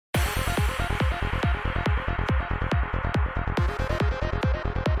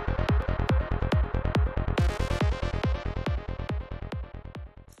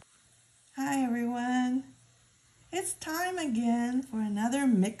Hi everyone. It's time again for another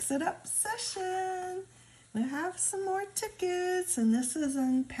Mix It Up session. We have some more tickets and this is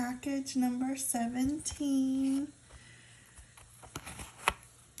on package number 17.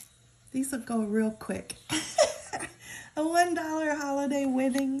 These will go real quick. A $1 holiday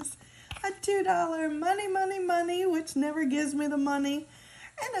winnings, a $2 money, which never gives me the money,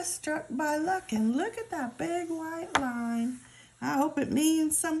 and a struck by luck. And look at that big white line. I hope it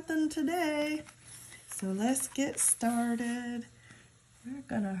means something today. So let's get started. We're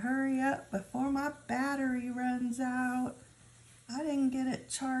gonna hurry up before my battery runs out. I didn't get it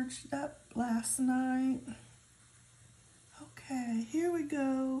charged up last night. Okay, here we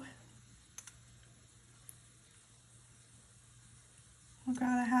go. I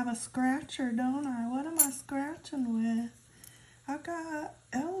gotta have a scratcher, don't I? What am I scratching with? I got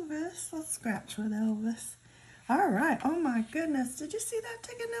Elvis. Let's scratch with Elvis. All right. Oh my goodness. Did you see that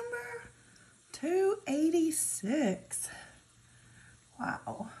ticket number? 286.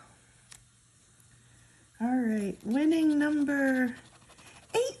 Wow. All right. Winning number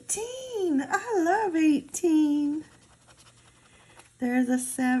 18. I love 18. There's a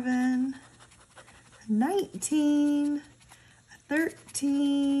 7, a 19, a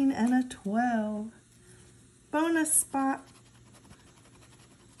 13, and a 12. Bonus spot.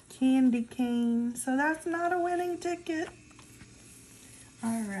 Candy cane. So that's not a winning ticket.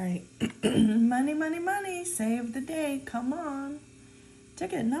 All right. money. Save the day. Come on.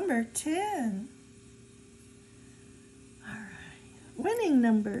 Ticket number 10. All right. Winning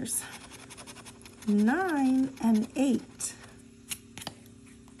numbers 9 and 8.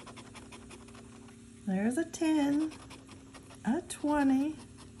 There's a 10, a 20,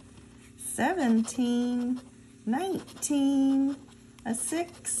 17, 19, a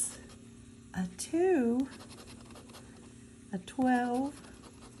 6, a 2, a 12,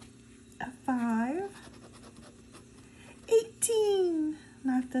 a 5, 18,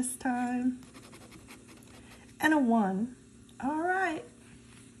 not this time, and a 1. All right,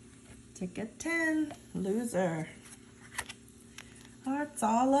 ticket 10, loser. It's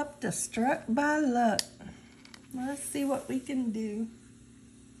all up to struck by luck. Let's see what we can do.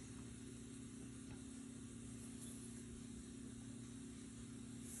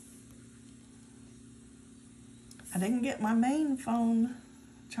 I didn't get my main phone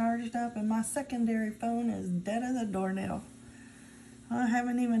charged up and my secondary phone is dead as a doornail. I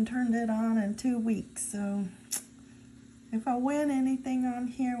haven't even turned it on in 2 weeks, so if I win anything on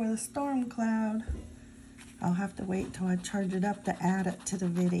here with a storm cloud, I'll have to wait till I charge it up to add it to the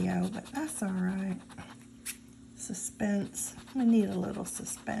video, but that's all right. Suspense. We need a little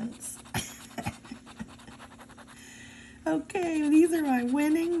suspense. Okay, these are my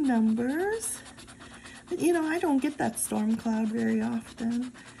winning numbers. You know, I don't get that storm cloud very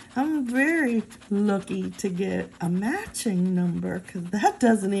often. I'm very lucky to get a matching number because that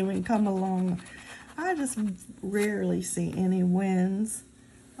doesn't even come along. I just rarely see any wins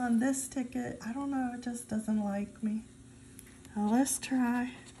on this ticket. I don't know, it just doesn't like me. Now let's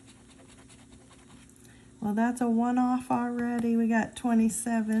try. Well, that's a one-off already. We got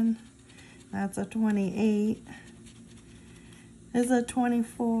 27. That's a 28. There's a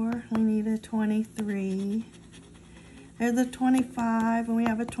 24, we need a 23. There's a 25, and we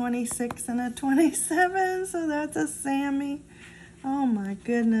have a 26 and a 27, so that's a Sammy. Oh my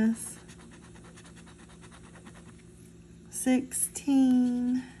goodness.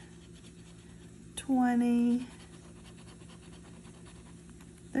 16, 20,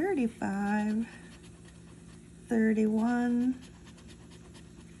 35, 31,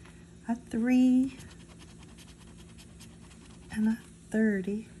 a 3, and a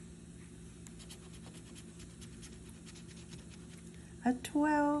 30, a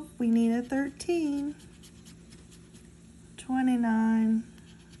 12, we need a 13, 29,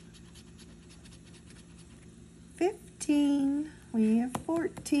 15, we have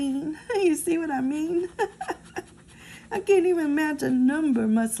 14. You see what I mean? I can't even match a number,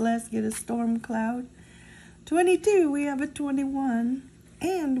 much less get a storm cloud. 22, we have a 21,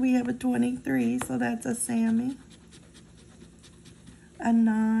 and we have a 23, so that's a Sammy. A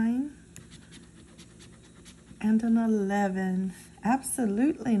 9, and an 11.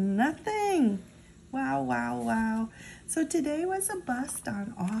 Absolutely nothing. Wow. So today was a bust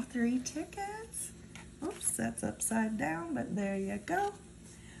on all 3 tickets. Oops, that's upside down, but there you go.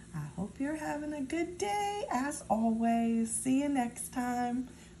 I hope you're having a good day, as always. See you next time.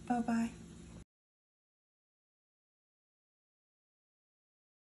 Bye-bye.